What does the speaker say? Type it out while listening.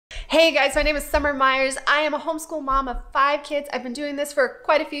Hey guys, my name is Summer Meyers. I am a homeschool mom of 5 kids. I've been doing this for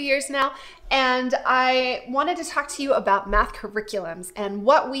quite a few years now, and I wanted to talk to you about math curriculums and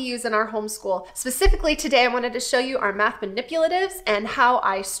what we use in our homeschool. Specifically today, I wanted to show you our math manipulatives and how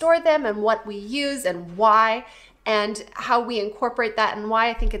I store them and what we use and why, and how we incorporate that and why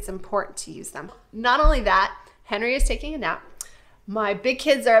I think it's important to use them. Not only that, Henry is taking a nap. My big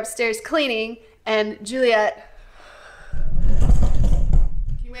kids are upstairs cleaning, and Juliet,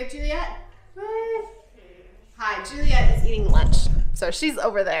 wave, Juliet. Wave. Hi, Juliet is eating lunch. So she's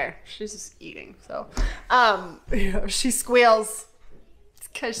over there. She's just eating. So, she squeals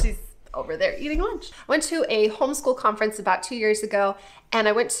because she's over there eating lunch. I went to a homeschool conference about 2 years ago, and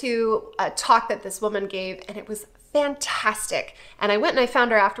I went to a talk that this woman gave, and it was fantastic. And I went and I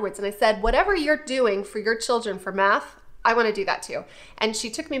found her afterwards, and I said, whatever you're doing for your children for math, I want to do that too. And she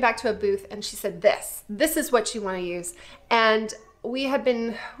took me back to a booth, and she said, this is what you want to use. And we had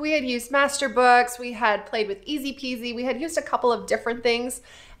used master books, we had played with Easy Peasy, we had used a couple of different things,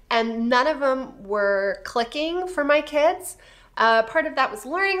 and none of them were clicking for my kids. Part of that was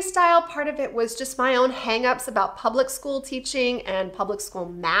learning style, part of it was just my own hang-ups about public school teaching and public school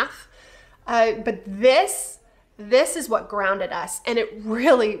math. But this is what grounded us, and it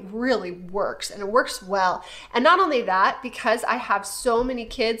really, really works, and it works well. And not only that, because I have so many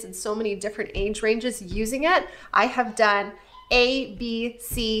kids and so many different age ranges using it, I have done A, B,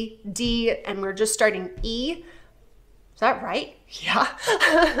 C, D, and we're just starting E. Is that right? Yeah.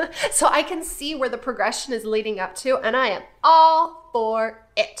 So I can see where the progression is leading up to, and I am all for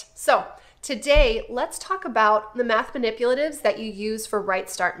it. So today, let's talk about the math manipulatives that you use for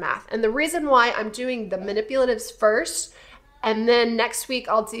RightStart Math. And the reason why I'm doing the manipulatives first, and then next week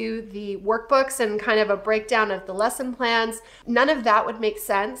I'll do the workbooks and kind of a breakdown of the lesson plans, none of that would make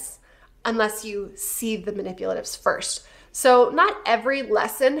sense unless you see the manipulatives first. So not every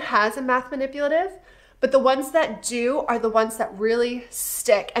lesson has a math manipulative, but the ones that do are the ones that really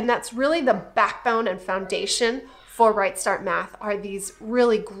stick. And that's really the backbone and foundation for RightStart Math, are these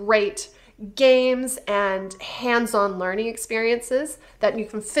really great games and hands-on learning experiences that you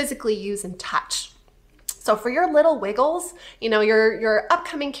can physically use and touch. So for your little wiggles, you know, your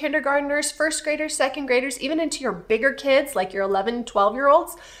upcoming kindergartners, first graders, second graders, even into your bigger kids, like your 11,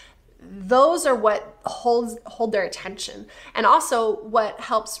 12-year-olds, those are what hold their attention, and also what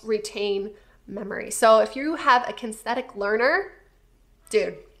helps retain memory. So if you have a kinesthetic learner,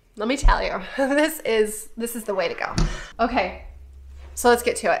 dude, let me tell you, this is the way to go. Okay, so let's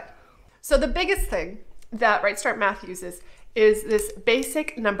get to it. So the biggest thing that RightStart Math uses is this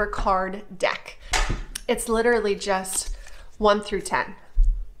basic number card deck. It's literally just 1 through 10.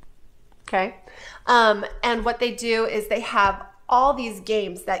 Okay, and what they do is they have all these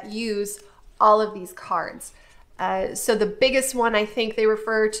games that use all of these cards. So the biggest one I think they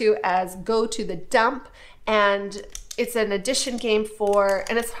refer to as Go to the Dump, and it's an addition game for,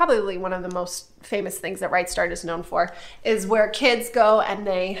 and it's probably one of the most famous things that RightStart is known for, is where kids go and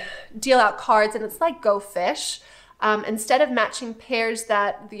they deal out cards, and it's like Go Fish. Instead of matching pairs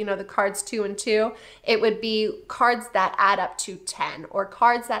that, you know, the cards 2 and 2, it would be cards that add up to 10 or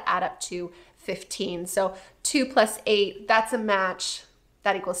cards that add up to 15. So 2 plus 8, that's a match.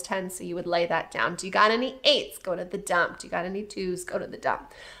 That equals 10, so you would lay that down. Do you got any 8s? Go to the dump. Do you got any 2s? Go to the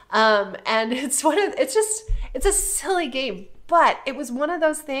dump. And it's a silly game, but it was one of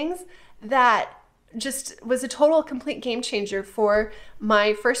those things that just was a total complete game changer for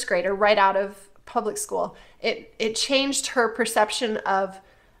my first grader right out of public school. It changed her perception of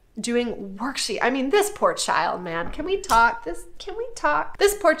doing worksheet. I mean, this poor child, man, can we talk? This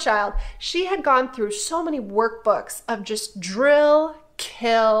poor child, she had gone through so many workbooks of just drill,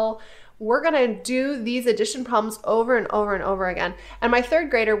 kill, we're gonna do these addition problems over and over and over again. And my third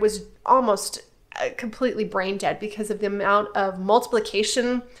grader was almost completely brain dead because of the amount of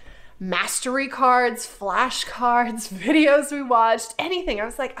multiplication, mastery cards, flashcards, videos we watched, anything. I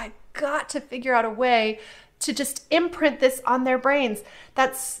was like, I got to figure out a way to just imprint this on their brains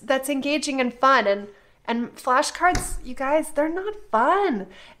that's engaging and fun. And flashcards, you guys, they're not fun.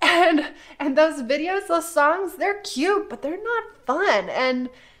 And those videos, those songs, they're cute, but they're not fun. And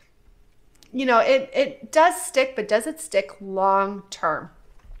you know, it does stick, but does it stick long term?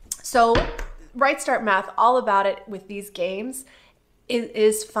 So RightStart Math, all about it with these games,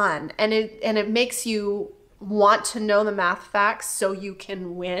 is fun, and it makes you want to know the math facts so you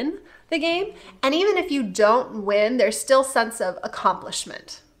can win the game. And even if you don't win, there's still sense of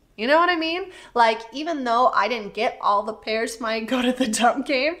accomplishment. You know what I mean? Like, even though I didn't get all the pairs my Go to the Dump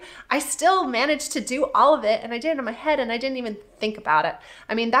game, I still managed to do all of it, and I did it in my head, and I didn't even think about it.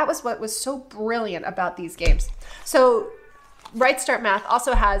 I mean, that was what was so brilliant about these games. So RightStart Math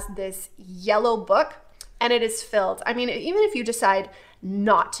also has this yellow book, and it is filled. I mean, even if you decide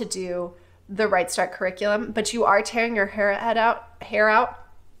not to do the RightStart curriculum, but you are tearing your hair out,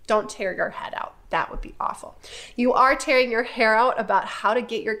 don't tear your head out. That would be awful. You are tearing your hair out about how to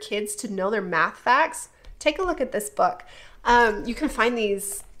get your kids to know their math facts. Take a look at this book. You can find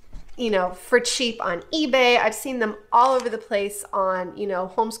these, for cheap on eBay. I've seen them all over the place on,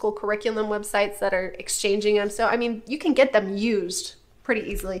 homeschool curriculum websites that are exchanging them. So, I mean, you can get them used pretty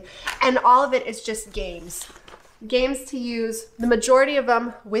easily. And all of it is just games. Games to use, the majority of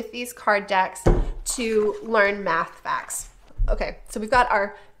them with these card decks to learn math facts. Okay, so we've got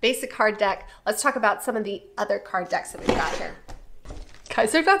our basic card deck. Let's talk about some of the other card decks that we've got here.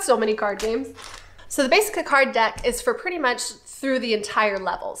 Guys, they've got so many card games. So the basic card deck is for pretty much through the entire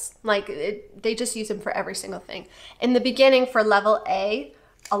levels. They just use them for every single thing. In the beginning for level A,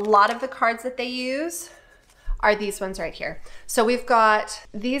 a lot of the cards that they use are these ones right here. So we've got,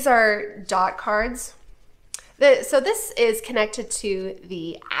 these are dot cards. So this is connected to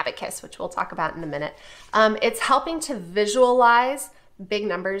the abacus, which we'll talk about in a minute. It's helping to visualize big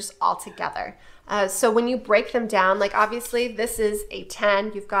numbers all together. So when you break them down, like obviously this is a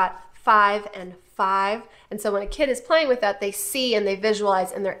 10, you've got 5 and 5. And so when a kid is playing with that, they see and they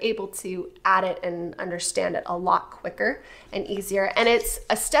visualize and they're able to add it and understand it a lot quicker and easier. And it's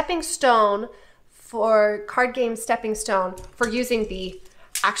a stepping stone for card game stepping stone for using the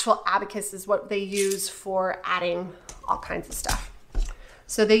actual abacus is what they use for adding all kinds of stuff.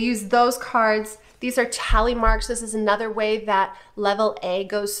 So they use those cards. These are tally marks. This is another way that level A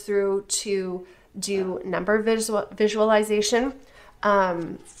goes through to do number visualization.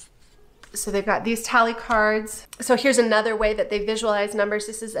 So they've got these tally cards. So here's another way that they visualize numbers.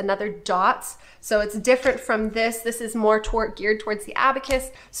 This is another dots. So it's different from this. This is more geared towards the abacus.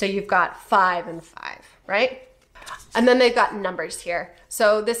 So you've got 5 and 5, right? And then they've got numbers here.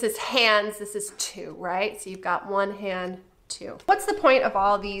 So this is hands, this is 2, right? So you've got 1 hand, 2. What's the point of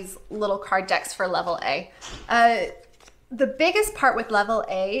all these little card decks for level A? The biggest part with level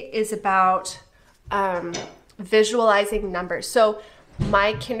A is about visualizing numbers. So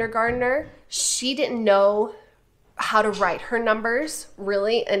my kindergartner, she didn't know how to write her numbers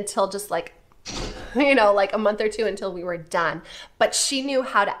really until just like a month or two until we were done. But she knew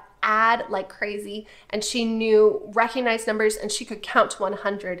how to add like crazy, and she recognized numbers, and she could count to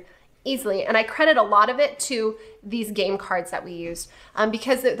 100 easily. And I credit a lot of it to these game cards that we used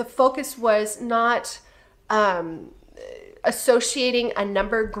because the focus was not associating a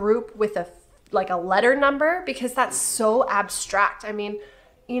number group with a letter number, because that's so abstract. I mean,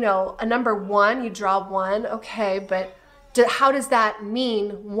 a number 1, you draw 1, okay, but how does that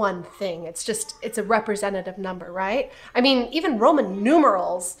mean one thing? It's a representative number, right? I mean, even Roman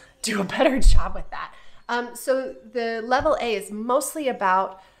numerals do a better job with that. So the level A is mostly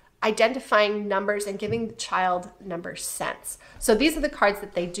about identifying numbers and giving the child number sense. So these are the cards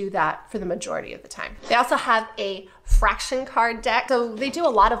that they do that for the majority of the time. They also have a fraction card deck. So they do a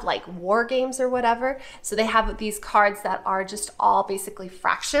lot of like war games or whatever. So they have these cards that are just all basically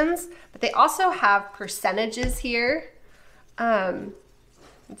fractions, but they also have percentages here. Let's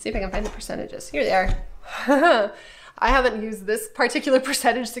see if I can find the percentages. Here they are. I haven't used this particular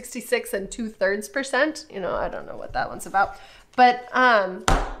percentage, 66 and 2/3%. I don't know what that one's about. But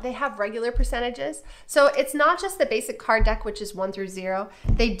they have regular percentages. So it's not just the basic card deck, which is 1 through 0.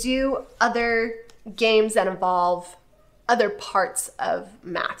 They do other games that involve other parts of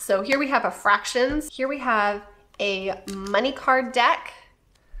math. So here we have a fractions. Here we have a money card deck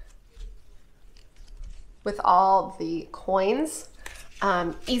with all the coins.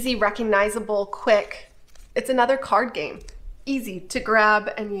 Easy, recognizable, quick. It's another card game. Easy to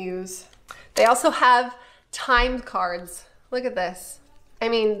grab and use. They also have timed cards. Look at this. I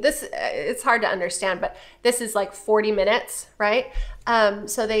mean, it's hard to understand, but this is like 40 minutes, right?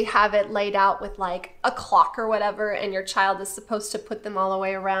 So they have it laid out with like a clock or whatever, and your child is supposed to put them all the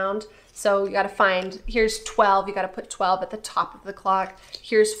way around. So you got to find, here's 12, you got to put 12 at the top of the clock.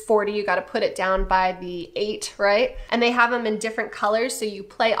 Here's 40, you got to put it down by the 8, right? And they have them in different colors, so you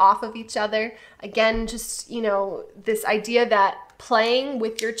play off of each other. Again, just, this idea that playing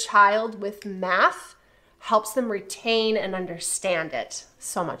with your child with math helps them retain and understand it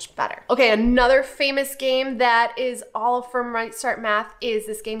so much better. Okay, another famous game that is all from RightStart Math is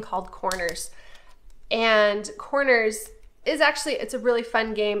this game called Corners. And Corners is actually, it's a really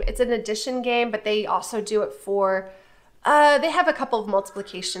fun game. It's an addition game, but they also do it for, they have a couple of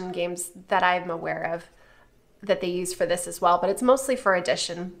multiplication games that I'm aware of that they use for this as well, but it's mostly for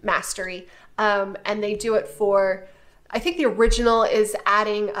addition mastery. And they do it for, I think the original is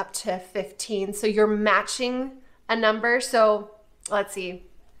adding up to 15. So you're matching a number. So let's see.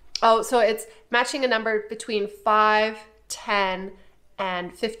 Oh, so it's matching a number between 5, 10,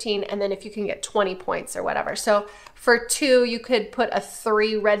 and 15, and then if you can get 20 points or whatever. So for 2, you could put a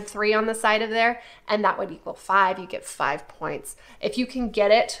 3, red 3 on the side of there, and that would equal 5. You get 5 points. If you can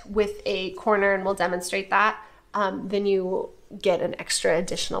get it with a corner, and we'll demonstrate that, then you get an extra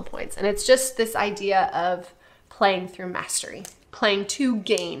additional points. And it's just this idea of playing through mastery, playing to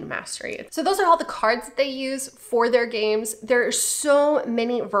gain mastery. So those are all the cards that they use for their games. There are so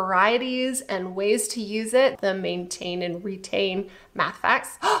many varieties and ways to use it. The maintain and retain math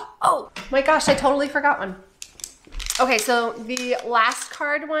facts. Oh my gosh, I totally forgot one. Okay, so the last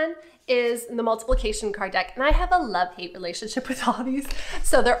card one is the multiplication card deck. And I have a love-hate relationship with all these.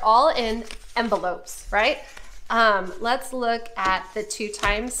 So they're all in envelopes, right? Let's look at the 2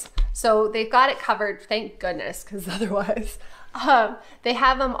 times. So they've got it covered, thank goodness, because otherwise, they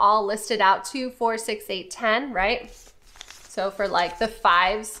have them all listed out, 2, 4, 6, 8, 10, right? So for like the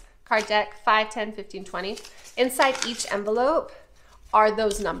 5s card deck, 5, 10, 15, 20. Inside each envelope are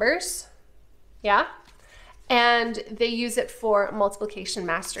those numbers, yeah? And they use it for multiplication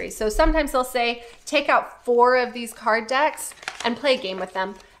mastery. So sometimes they'll say, take out 4 of these card decks and play a game with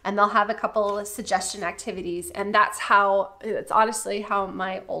them. And they'll have a couple of suggestion activities. And that's how, it's honestly how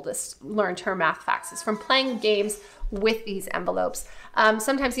my oldest learned her math facts, is from playing games with these envelopes.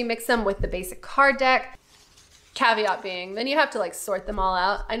 Sometimes you mix them with the basic card deck. Caveat being, then you have to like sort them all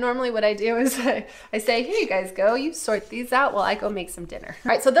out. What I do is I say, here you guys go, you sort these out while I go make some dinner. All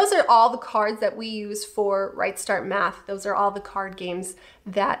right, so those are all the cards that we use for RightStart Math. Those are all the card games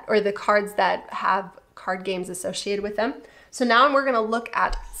that, or the cards that have card games associated with them. So now we're gonna look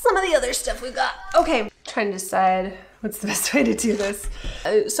at some of the other stuff we've got. Okay, trying to decide what's the best way to do this.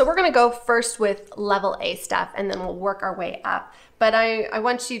 So we're gonna go first with level A stuff, and then we'll work our way up. But I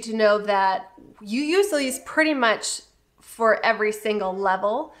want you to know that you use these pretty much for every single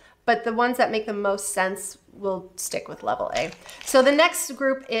level, but the ones that make the most sense will stick with level A. So the next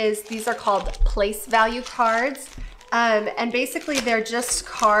group is, these are called place value cards. And basically they're just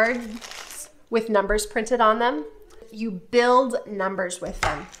cards with numbers printed on them. You build numbers with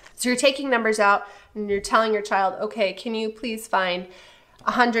them. So you're taking numbers out and you're telling your child, okay, can you please find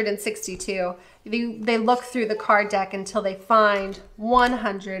 162? They look through the card deck until they find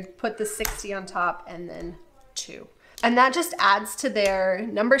 100, put the 60 on top, and then 2. And that just adds to their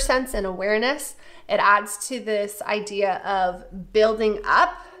number sense and awareness. It adds to this idea of building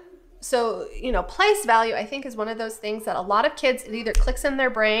up. So, you know, place value, I think, is one of those things that a lot of kids, it either clicks in their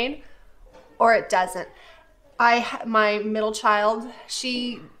brain or it doesn't. My middle child,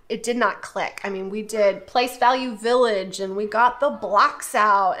 it did not click. I mean, we did place value village, and we got the blocks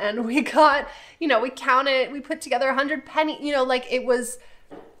out, and we got, you know, we counted, we put together 100 pennies, you know, like it was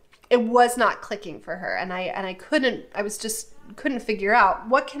not clicking for her. And I couldn't figure out,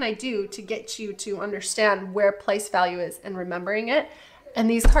 what can I do to get you to understand where place value is and remembering it. And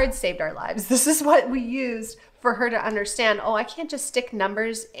these cards saved our lives. This is what we used for her to understand, oh, I can't just stick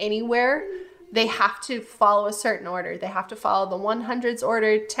numbers anywhere. They have to follow a certain order. They have to follow the 100s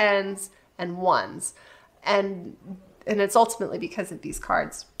order, 10s, and 1s. And it's ultimately because of these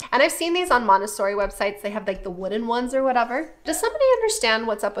cards. And I've seen these on Montessori websites. They have like the wooden ones or whatever. Does somebody understand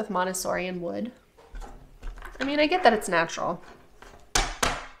what's up with Montessori and wood? I mean, I get that it's natural.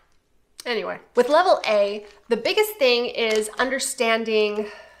 Anyway, with level A, the biggest thing is understanding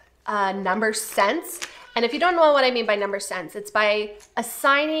number sense. And if you don't know what I mean by number sense, it's by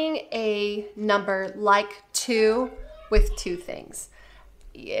assigning a number like 2 with 2 things.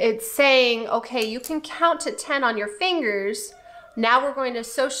 It's saying, okay, you can count to 10 on your fingers. Now we're going to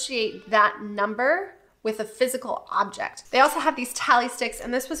associate that number with a physical object. They also have these tally sticks,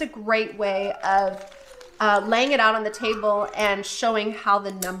 and this was a great way of laying it out on the table and showing how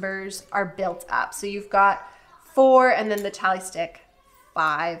the numbers are built up. So you've got 4 and then the tally stick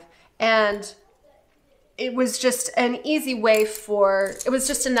 5. And it was just an easy way it was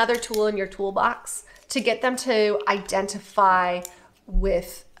just another tool in your toolbox to get them to identify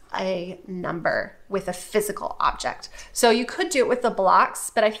with a number, with a physical object. So you could do it with the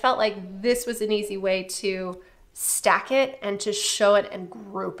blocks, but I felt like this was an easy way to stack it and to show it and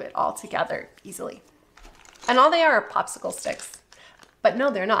group it all together easily. And all they are popsicle sticks. But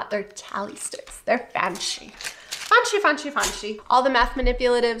no, they're not. They're tally sticks. They're fancy. Fancy. All the math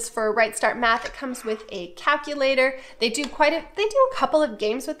manipulatives for RightStart Math, it comes with a calculator. They do a couple of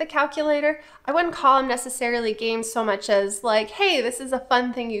games with the calculator. I wouldn't call them necessarily games so much as like, hey, this is a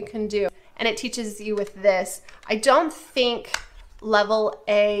fun thing you can do. And it teaches you with this. I don't think level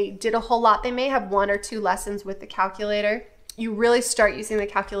A did a whole lot. They may have 1 or 2 lessons with the calculator. you really start using the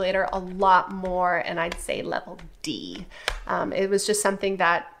calculator a lot more, and I'd say level D. It was just something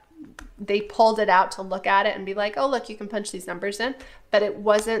that they pulled it out to look at it and be like, oh, look, you can punch these numbers in, but it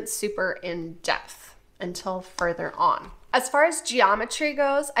wasn't super in depth until further on. As far as geometry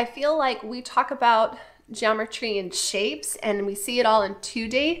goes, I feel like we talk about geometry and shapes and we see it all in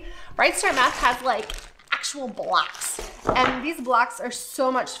 2D. RightStart Math has like actual blocks, and these blocks are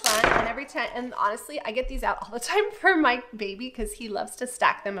so much fun. And every time, and honestly, I get these out all the time for my baby because he loves to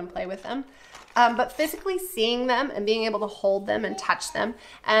stack them and play with them. But physically seeing them and being able to hold them and touch them.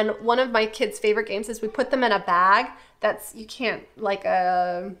 And one of my kids' favorite games is we put them in a bag that's, you can't, like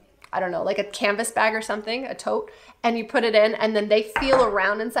a, I don't know, like a canvas bag or something, a tote, and you put it in and then they feel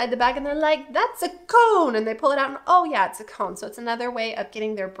around inside the bag and they're like, that's a cone. And they pull it out and, oh yeah, it's a cone. So it's another way of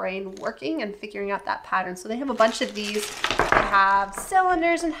getting their brain working and figuring out that pattern. So they have a bunch of these. They have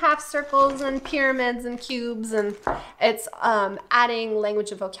cylinders and half circles and pyramids and cubes, and it's adding language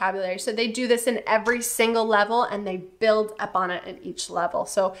and vocabulary. So they do this in every single level and they build up on it in each level.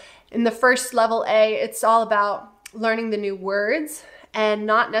 So in the first level A, it's all about learning the new words and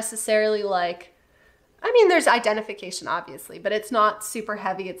not necessarily like, I mean, there's identification obviously, but it's not super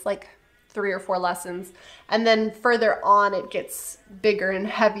heavy. It's like 3 or 4 lessons. And then further on, it gets bigger and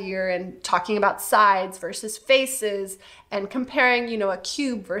heavier and talking about sides versus faces and comparing, you know, a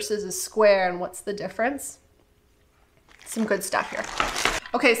cube versus a square and what's the difference. Some good stuff here.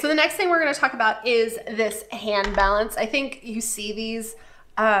 Okay, so the next thing we're gonna talk about is this hand balance. I think you see these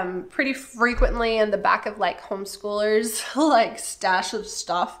pretty frequently in the back of like homeschoolers, like stash of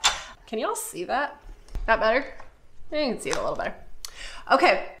stuff. Can you all see that? That better? You can see it a little better.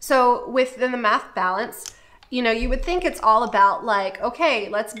 Okay, so within the math balance, you know, you would think it's all about like, okay,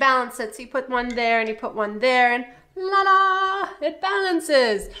 let's balance it. So you put one there and you put one there and la la, it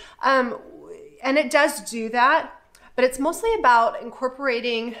balances. And it does do that, but it's mostly about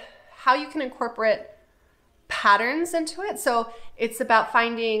incorporating how you can incorporate patterns into it. So it's about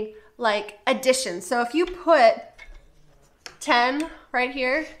finding like addition. So if you put 10 right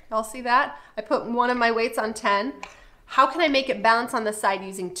here, y'all see that? I put one of my weights on 10. How can I make it balance on the side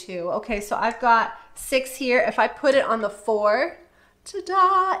using 2? Okay, so I've got 6 here. If I put it on the 4,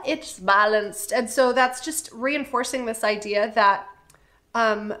 ta-da, it's balanced. And so that's just reinforcing this idea that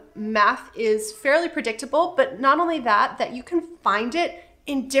math is fairly predictable, but not only that, that you can find it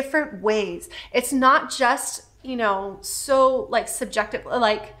in different ways. It's not just, you know, so like subjective,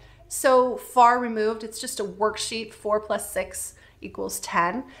 like so far removed. It's just a worksheet, 4 + 6 =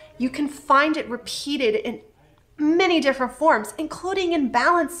 10. You can find it repeated in many different forms, including in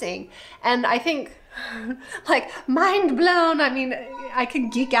balancing. And I think like mind blown. I mean, I can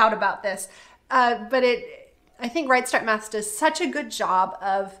geek out about this, but I think RightStart Math does such a good job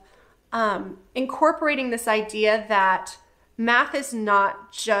of incorporating this idea that math is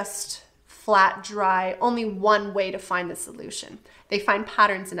not just flat, dry, only one way to find the solution. They find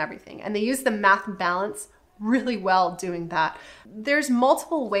patterns in everything, and they use the math balance really well doing that. There's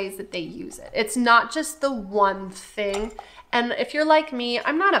multiple ways that they use it. It's not just the one thing. And if you're like me,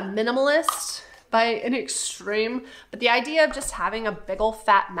 I'm not a minimalist by an extreme, but the idea of just having a big old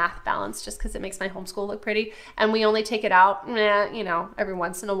fat math balance just because it makes my homeschool look pretty, and we only take it out, you know, every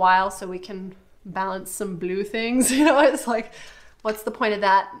once in a while so we can balance some blue things, you know, it's like, what's the point of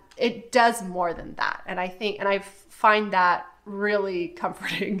that? It does more than that. And I think, and I find that really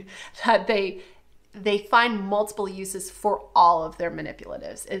comforting that they find multiple uses for all of their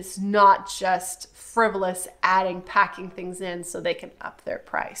manipulatives. It's not just frivolous adding, packing things in so they can up their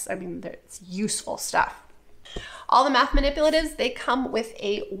price. I mean, it's useful stuff. All the math manipulatives, they come with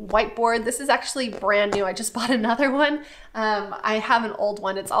a whiteboard. This is actually brand new. I just bought another one. I have an old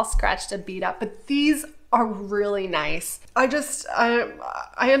one. It's all scratched and beat up, but these are really nice. I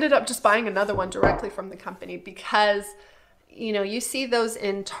ended up just buying another one directly from the company because, you know, you see those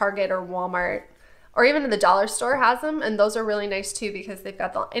in Target or Walmart, or even in the dollar store has them, and those are really nice too because they've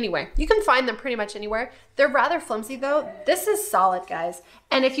got the, anyway, you can find them pretty much anywhere. They're rather flimsy though. This is solid, guys.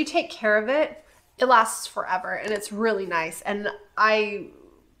 And if you take care of it, it lasts forever and it's really nice. And I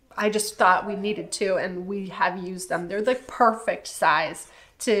just thought we needed to, and we have used them. They're the perfect size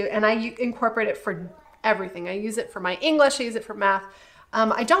and I incorporate it for everything. I use it for my English, I use it for math.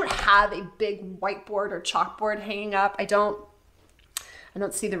 I don't have a big whiteboard or chalkboard hanging up. I don't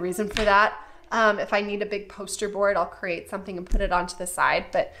see the reason for that. If I need a big poster board, I'll create something and put it onto the side.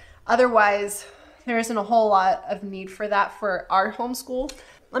 But otherwise, there isn't a whole lot of need for that for our homeschool.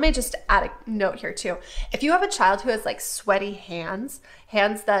 Let me just add a note here too. If you have a child who has like sweaty hands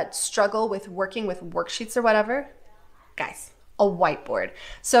that struggle with working with worksheets or whatever, guys, a whiteboard.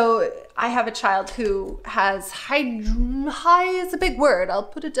 So I have a child who has high is a big word. I'll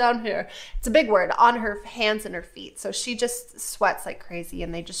put it down here. It's a big word on her hands and her feet. So she just sweats like crazy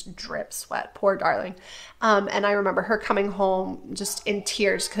and they just drip sweat. Poor darling. And I remember her coming home just in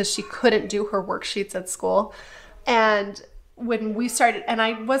tears because she couldn't do her worksheets at school. And when we started, and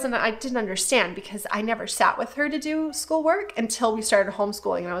I didn't understand because I never sat with her to do schoolwork until we started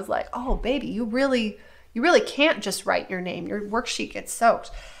homeschooling. And I was like, oh baby, you really can't just write your name. Your worksheet gets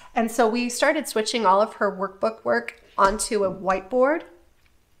soaked. And so we started switching all of her workbook work onto a whiteboard.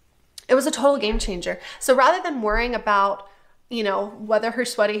 It was a total game changer. So rather than worrying about, you know, whether her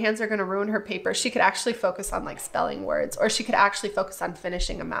sweaty hands are going to ruin her paper, she could actually focus on like spelling words, or she could actually focus on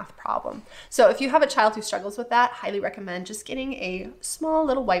finishing a math problem. So if you have a child who struggles with that, highly recommend just getting a small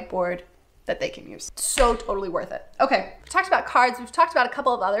little whiteboard that they can use. So totally worth it. Okay, we've talked about cards. We've talked about a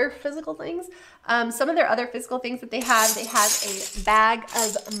couple of other physical things. Some of their other physical things that they have a bag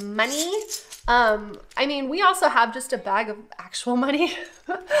of money. I mean, we also have just a bag of actual money,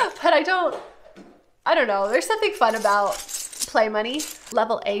 but I don't know. There's something fun about play money.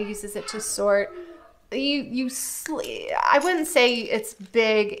 Level A uses it to sort. I wouldn't say it's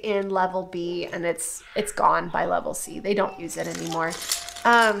big in level B and it's gone by level C. They don't use it anymore.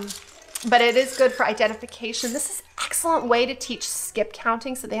 But it is good for identification. This is an excellent way to teach skip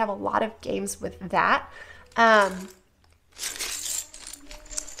counting. So they have a lot of games with that.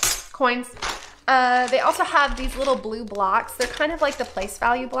 Coins. They also have these little blue blocks. They're kind of like the place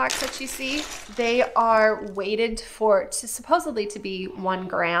value blocks that you see. They are weighted supposedly to be 1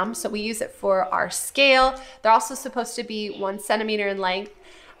 gram. So we use it for our scale. They're also supposed to be 1 centimeter in length.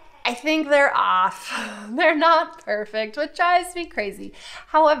 I think they're off. They're not perfect, which drives me crazy.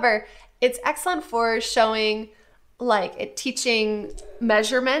 However, it's excellent for showing, teaching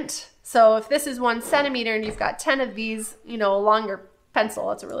measurement. So if this is 1 centimeter and you've got 10 of these, you know, along your pencil,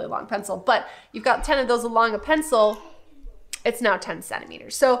 that's a really long pencil, but you've got 10 of those along a pencil, it's now 10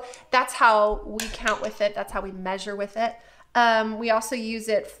 centimeters. So that's how we count with it. That's how we measure with it. We also use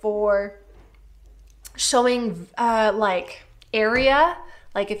it for showing area.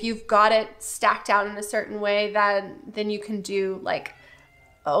 Like if you've got it stacked out in a certain way, then you can do like,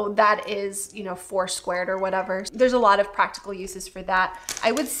 oh, that is, you know, 4 squared or whatever. There's a lot of practical uses for that.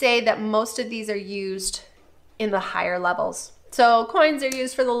 I would say that most of these are used in the higher levels. So coins are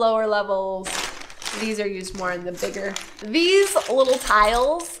used for the lower levels. These are used more in the bigger. These little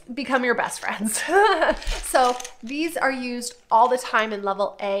tiles become your best friends. So these are used all the time in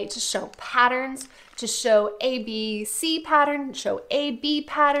level A to show patterns, to show ABC pattern, show AB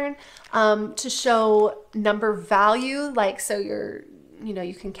pattern, to show number value, like so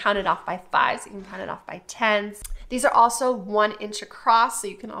you can count it off by 5s, you can count it off by 10s. These are also 1 inch across, so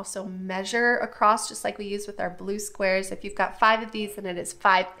you can also measure across just like we use with our blue squares. If you've got 5 of these, then it is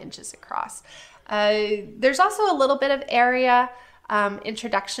 5 inches across. There's also a little bit of area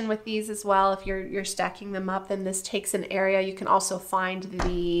introduction with these as well. If you're stacking them up, then this takes an area. You can also find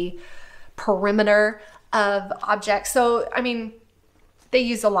the perimeter of objects. So, I mean, they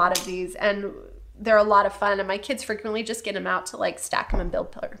use a lot of these and they're a lot of fun. And my kids frequently just get them out to like stack them and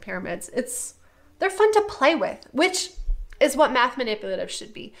build pyramids. They're fun to play with, which is what math manipulatives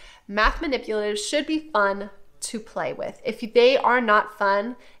should be. Math manipulatives should be fun to play with. If they are not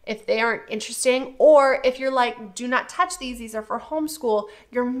fun, if they aren't interesting, or if you're like, do not touch these are for homeschool,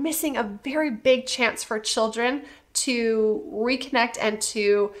 you're missing a very big chance for children to reconnect and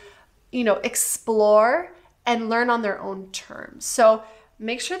to, you know, explore and learn on their own terms. So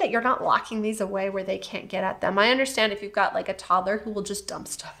make sure that you're not locking these away where they can't get at them. I understand if you've got like a toddler who will just dump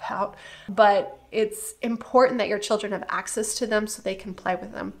stuff out, but it's important that your children have access to them so they can play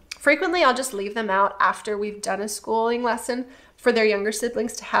with them. Frequently, I'll just leave them out after we've done a schooling lesson for their younger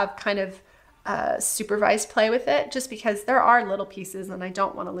siblings to have kind of supervised play with it, just because there are little pieces and I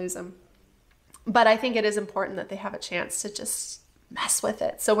don't want to lose them. But I think it is important that they have a chance to just mess with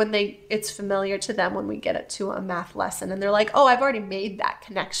it. So when it's familiar to them when we get it to a math lesson and they're like, oh, I've already made that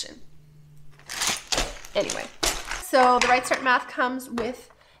connection. Anyway, so the RightStart Math comes with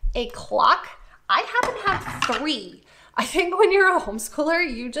a clock. I happen to have 3. I think when you're a homeschooler,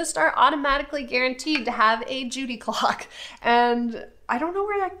 you just are automatically guaranteed to have a Judy clock. And I don't know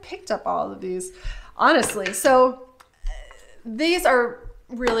where I picked up all of these, honestly. So these are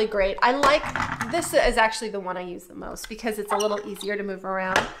really great. I like, this is actually the one I use the most because it's a little easier to move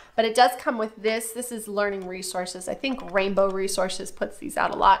around, but it does come with this. This is Learning Resources. I think Rainbow Resources puts these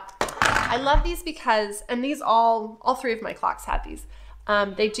out a lot. I love these because, and these all 3 of my clocks have these.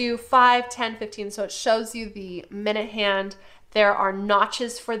 They do 5, 10, 15, so it shows you the minute hand. There are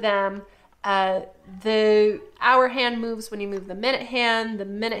notches for them. The hour hand moves when you move the minute hand. The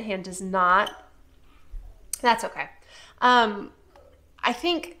minute hand does not. That's okay. I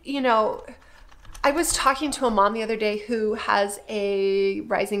think, you know, I was talking to a mom the other day who has a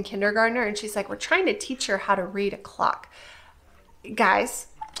rising kindergartner, and she's like, we're trying to teach her how to read a clock. Guys,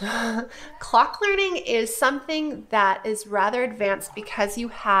 clock learning is something that is rather advanced because you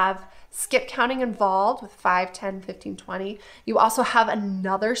have skip counting involved with 5, 10, 15, 20. You also have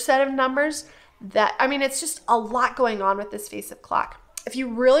another set of numbers that, I mean, it's just a lot going on with this face of clock. If you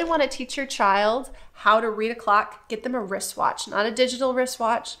really want to teach your child how to read a clock, get them a wristwatch, not a digital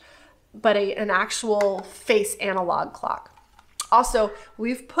wristwatch, but an actual face analog clock. Also,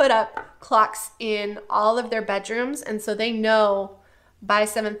 we've put up clocks in all of their bedrooms, and so they know by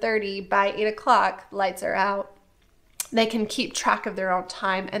 7:30, by 8 o'clock, lights are out. They can keep track of their own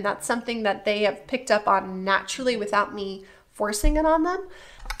time, and that's something that they have picked up on naturally without me forcing it on them.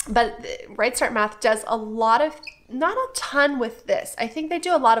 But RightStart Math does a lot of, not a ton with this. I think they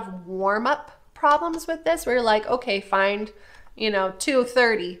do a lot of warm-up problems with this, where you're like, okay, find, you know,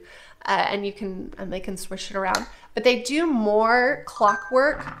 2:30, and they can switch it around. But they do more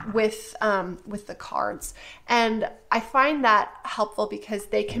clockwork with the cards, and I find that helpful because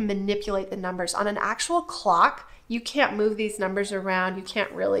they can manipulate the numbers. On an actual clock, you can't move these numbers around. You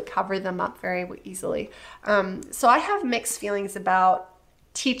can't really cover them up very easily. So I have mixed feelings about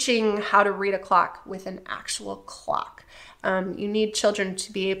teaching how to read a clock with an actual clock. You need children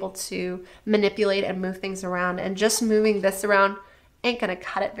to be able to manipulate and move things around, and just moving this around ain't gonna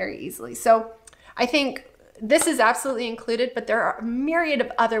cut it very easily. So I think this is absolutely included, but there are a myriad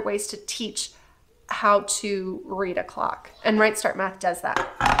of other ways to teach how to read a clock, and RightStart Math does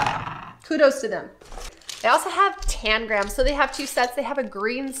that. Kudos to them. They also have tangrams. So they have two sets. They have a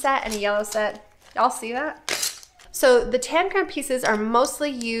green set and a yellow set. Y'all see that? So the tangram pieces are mostly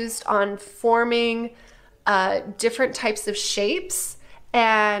used on forming different types of shapes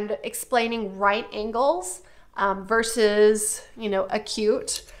and explaining right angles versus, you know,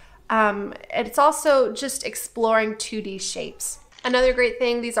 acute. And it's also just exploring 2D shapes. Another great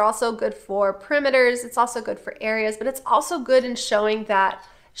thing, these are also good for perimeters. It's also good for areas, but it's also good in showing that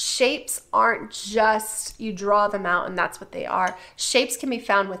shapes aren't just you draw them out and that's what they are. Shapes can be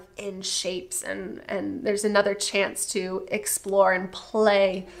found within shapes, and there's another chance to explore and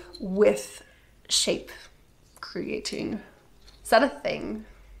play with shape creating. Is that a thing?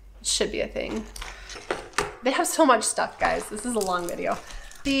 It should be a thing. They have so much stuff, guys. This is a long video.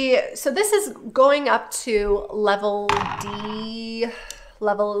 So this is going up to level D,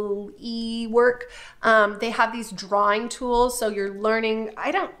 level E work. They have these drawing tools, so you're learning,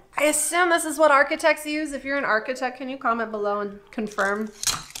 I assume this is what architects use. If you're an architect, can you comment below and confirm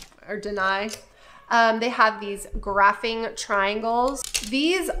or deny? They have these graphing triangles.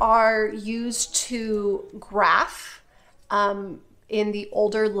 These are used to graph in the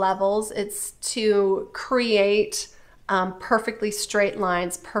older levels. It's to create perfectly straight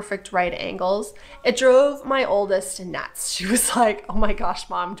lines, perfect right angles. It drove my oldest nuts. She was like, oh my gosh,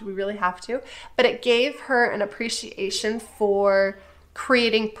 Mom, do we really have to? But it gave her an appreciation for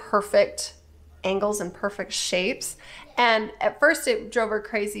creating perfect angles and perfect shapes. And at first it drove her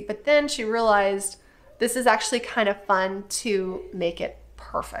crazy, but then she realized this is actually kind of fun to make it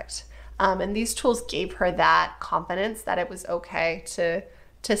perfect. And these tools gave her that confidence that it was okay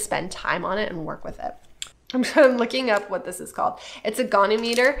to spend time on it and work with it. I'm looking up what this is called. It's a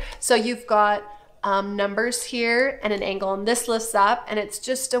gonimeter. So you've got numbers here and an angle, and this lifts up, and it's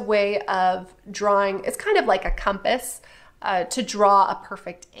just a way of drawing. It's kind of like a compass to draw a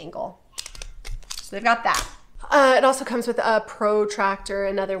perfect angle. So they've got that. It also comes with a protractor,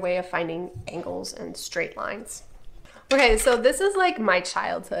 another way of finding angles and straight lines. Okay, so this is like my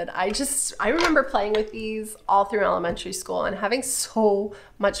childhood. I remember playing with these all through elementary school and having so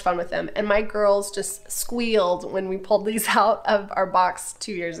much fun with them. And my girls just squealed when we pulled these out of our box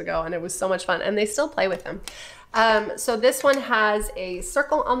 2 years ago, and it was so much fun, and they still play with them. So this one has a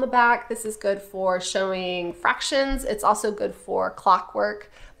circle on the back. This is good for showing fractions. It's also good for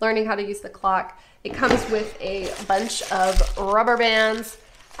clockwork, learning how to use the clock. It comes with a bunch of rubber bands.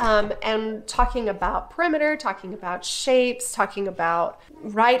 And talking about perimeter, talking about shapes, talking about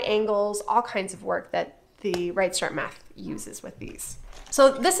right angles, all kinds of work that the RightStart Math uses with these.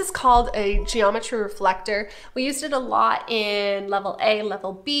 So this is called a geometry reflector. We used it a lot in level A,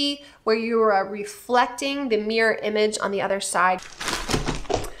 level B, where you were reflecting the mirror image on the other side.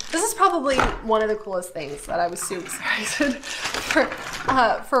 This is probably one of the coolest things that I was super excited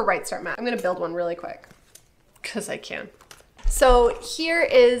for RightStart Math. I'm gonna build one really quick, because I can. So here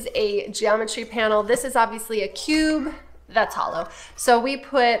is a geometry panel. This is obviously a cube. that's hollow. So we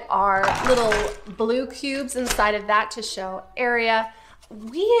put our little blue cubes inside of that to show area.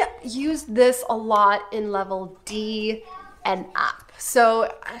 We use this a lot in level D and up.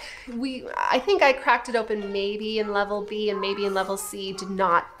 So I think I cracked it open maybe in level B and maybe in level C, did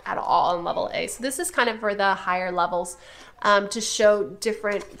not at all in level A. So this is kind of for the higher levels to show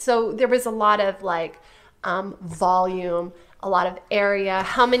different. So there was a lot of like volume, a lot of area.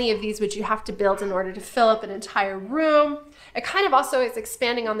 How many of these would you have to build in order to fill up an entire room? It kind of also is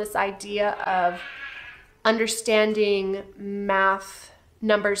expanding on this idea of understanding math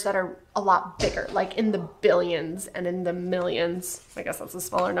numbers that are a lot bigger, like in the billions and in the millions. I guess that's a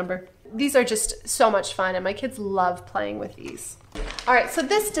smaller number. These are just so much fun, and my kids love playing with these. All right, so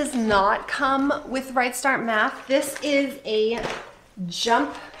this does not come with RightStart Math. This is a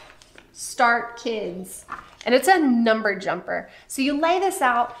Jump Start Kids, and it's a number jumper. So you lay this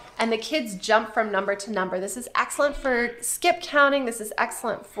out and the kids jump from number to number. This is excellent for skip counting. This is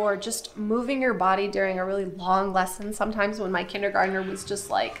excellent for just moving your body during a really long lesson. Sometimes when my kindergartner was just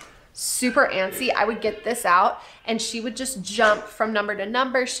like super antsy, I would get this out and she would just jump from number to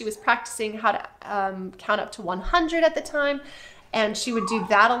number. She was practicing how to count up to 100 at the time, and she would do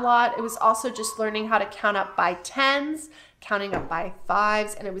that a lot. It was also just learning how to count up by tens, counting up by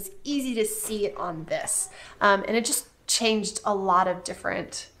fives, and it was easy to see it on this. And it just changed a lot of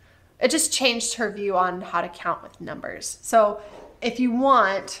different, it just changed her view on how to count with numbers. So if you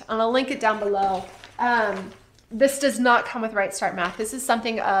want, and I'll link it down below, this does not come with RightStart Math. This is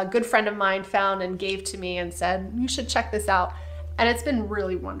something a good friend of mine found and gave to me and said, you should check this out. And it's been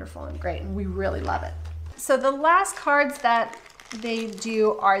really wonderful and great, and we really love it. So the last cards that they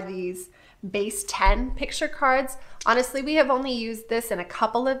do are these base 10 picture cards. Honestly, we have only used this in a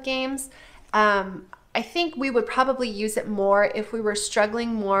couple of games. I think we would probably use it more if we were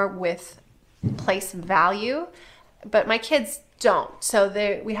struggling more with place value, but my kids don't,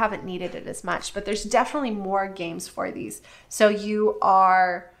 so we haven't needed it as much, but there's definitely more games for these. So you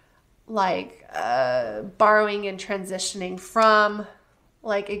are like borrowing and transitioning from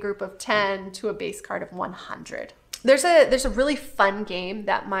like a group of 10 to a base card of 100. There's a really fun game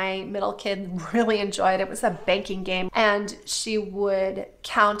that my middle kid really enjoyed. It was a banking game, and she would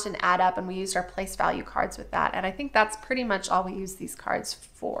count and add up, and we used our place value cards with that. And I think that's pretty much all we use these cards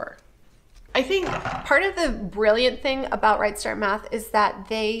for. I think part of the brilliant thing about RightStart Math is that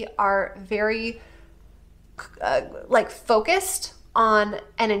they are very like focused on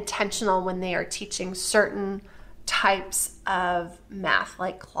and intentional when they are teaching certain types of math,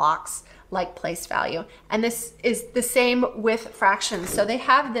 like clocks, like place value. And this is the same with fractions. So they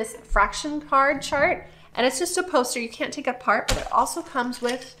have this fraction card chart, and it's just a poster. You can't take it apart, but it also comes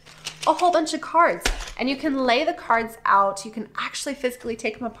with a whole bunch of cards, and you can lay the cards out. You can actually physically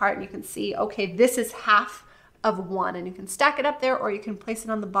take them apart, and you can see, okay, this is half of one, and you can stack it up there, or you can place it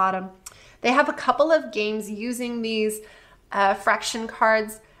on the bottom. They have a couple of games using these fraction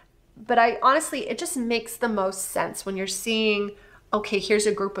cards, but honestly, it just makes the most sense when you're seeing, okay, here's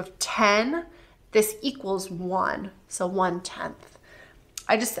a group of 10, this equals 1, so 1/10.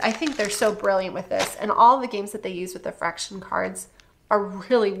 I think they're so brilliant with this, and all the games that they use with the fraction cards are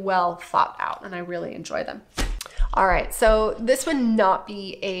really well thought out, and I really enjoy them. All right, so this would not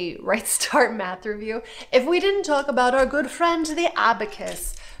be a RightStart Math review if we didn't talk about our good friend, the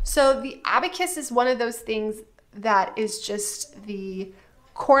abacus. So the abacus is one of those things that is just the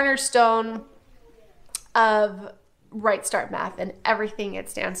cornerstone of RightStart Math and everything it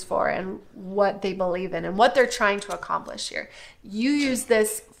stands for and what they believe in and what they're trying to accomplish here. You use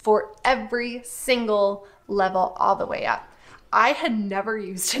this for every single level all the way up. I had never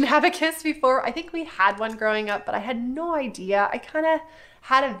used an abacus before. I think we had one growing up, but I had no idea. I kind of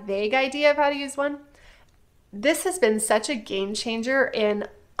had a vague idea of how to use one. This has been such a game changer in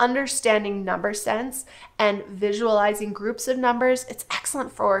understanding number sense and visualizing groups of numbers. It's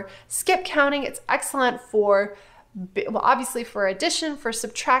excellent for skip counting. It's excellent for, well, obviously for addition, for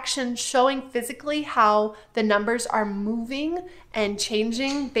subtraction, showing physically how the numbers are moving and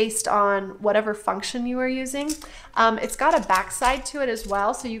changing based on whatever function you are using. It's got a backside to it as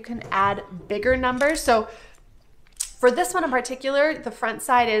well, so you can add bigger numbers. So for this one in particular, the front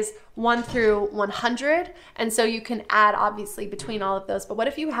side is 1 through 100, and so you can add obviously between all of those. But what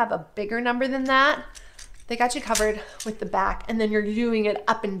if you have a bigger number than that? They got you covered with the back, and then you're doing it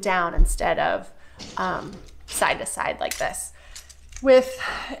up and down instead of side to side like this.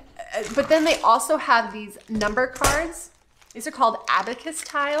 But then they also have these number cards. These are called abacus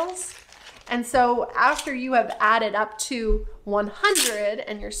tiles. And so after you have added up to 100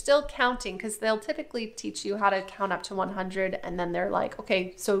 and you're still counting, because they'll typically teach you how to count up to 100, and then they're like,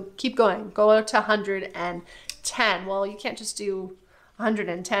 okay, so keep going, go to 110, 10. Well, you can't just do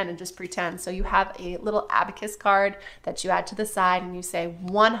 110 and just pretend. So you have a little abacus card that you add to the side and you say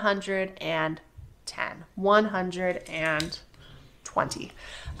 110, 120.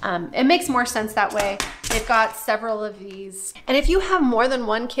 It makes more sense that way. They've got several of these. And if you have more than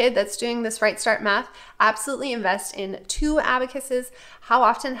one kid that's doing this RightStart Math, absolutely invest in 2 abacuses. How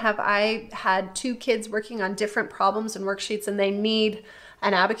often have I had 2 kids working on different problems and worksheets and they need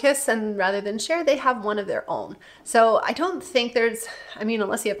an abacus, and rather than share, they have one of their own. So I don't think there's, I mean,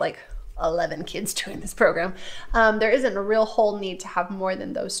 unless you have like 11 kids doing this program, there isn't a real whole need to have more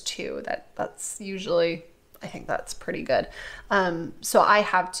than those 2. That's usually, I think that's pretty good. So I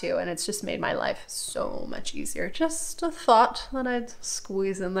have 2, and it's just made my life so much easier. Just a thought that I'd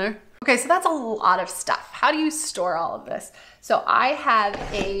squeeze in there. Okay, so that's a lot of stuff. How do you store all of this? So I have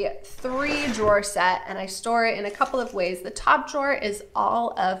a 3-drawer set, and I store it in a couple of ways. The top drawer is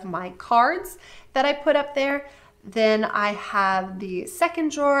all of my cards that I put up there. Then I have the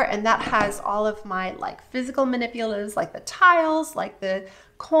second drawer, and that has all of my like physical manipulatives, like the tiles, like the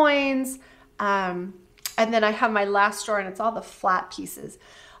coins. And then I have my last drawer, and it's all the flat pieces.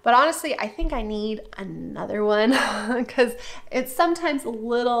 But honestly, I think I need another one because it's sometimes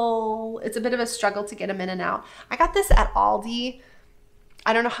it's a bit of a struggle to get them in and out. I got this at Aldi,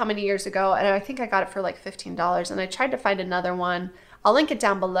 I don't know how many years ago, and I think I got it for like $15, and I tried to find another one. I'll link it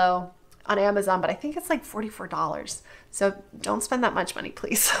down below on Amazon, but I think it's like $44. So don't spend that much money,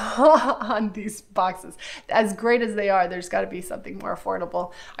 please, on these boxes. As great as they are, there's got to be something more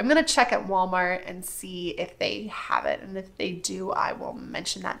affordable. I'm going to check at Walmart and see if they have it. And if they do, I will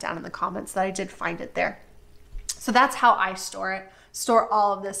mention that down in the comments that I did find it there. So that's how I store it. Store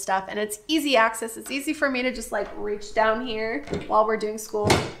all of this stuff, and it's easy access. It's easy for me to just like reach down here while we're doing school,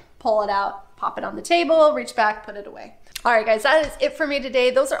 pull it out, pop it on the table, reach back, put it away. All right, guys, that is it for me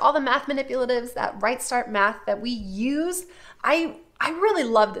today. Those are all the math manipulatives, that RightStart Math that we use. I really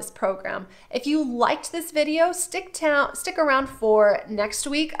love this program. If you liked this video, stick around for next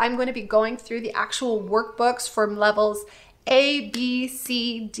week. I'm going to be going through the actual workbooks from levels A, B,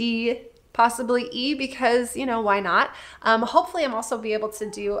 C, D, possibly E, because, you know, why not? Hopefully I'm also be able to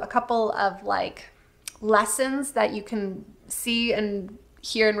do a couple of like lessons that you can see and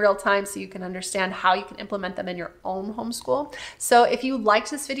hear in real time so you can understand how you can implement them in your own homeschool. So if you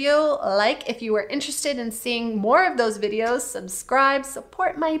liked this video, if you were interested in seeing more of those videos, subscribe,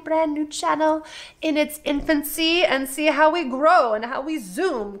 support my brand new channel in its infancy, and see how we grow and how we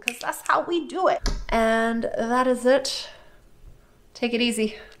zoom, because that's how we do it. And that is it. Take it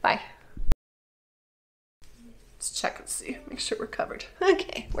easy. Bye. Let's check and see. Make sure we're covered.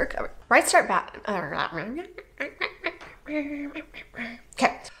 Okay, we're covered. RightStart Math.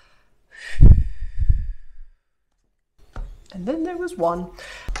 Okay. And then there was one.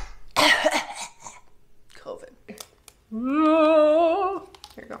 COVID. Here you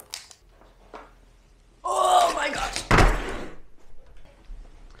go. Oh my gosh.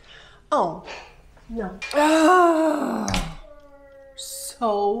 Oh, no. Oh,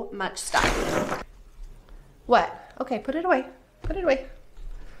 so much stuff. What? Okay, put it away. Put it away.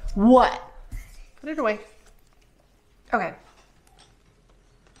 What? Put it away. Okay.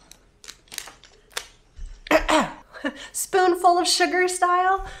 Spoonful of sugar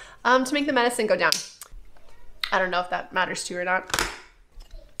style to make the medicine go down. I don't know if that matters to you or not.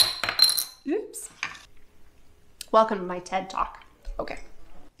 Oops. Welcome to my TED Talk. Okay.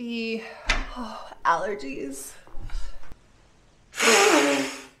 The allergies.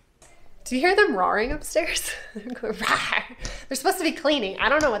 Do you hear them roaring upstairs? They're supposed to be cleaning. I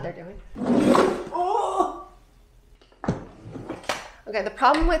don't know what they're doing. Oh. Okay, the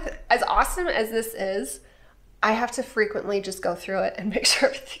problem with, as awesome as this is, I have to frequently just go through it and make sure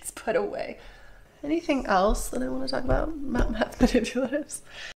everything's put away. Anything else that I want to talk about math manipulatives?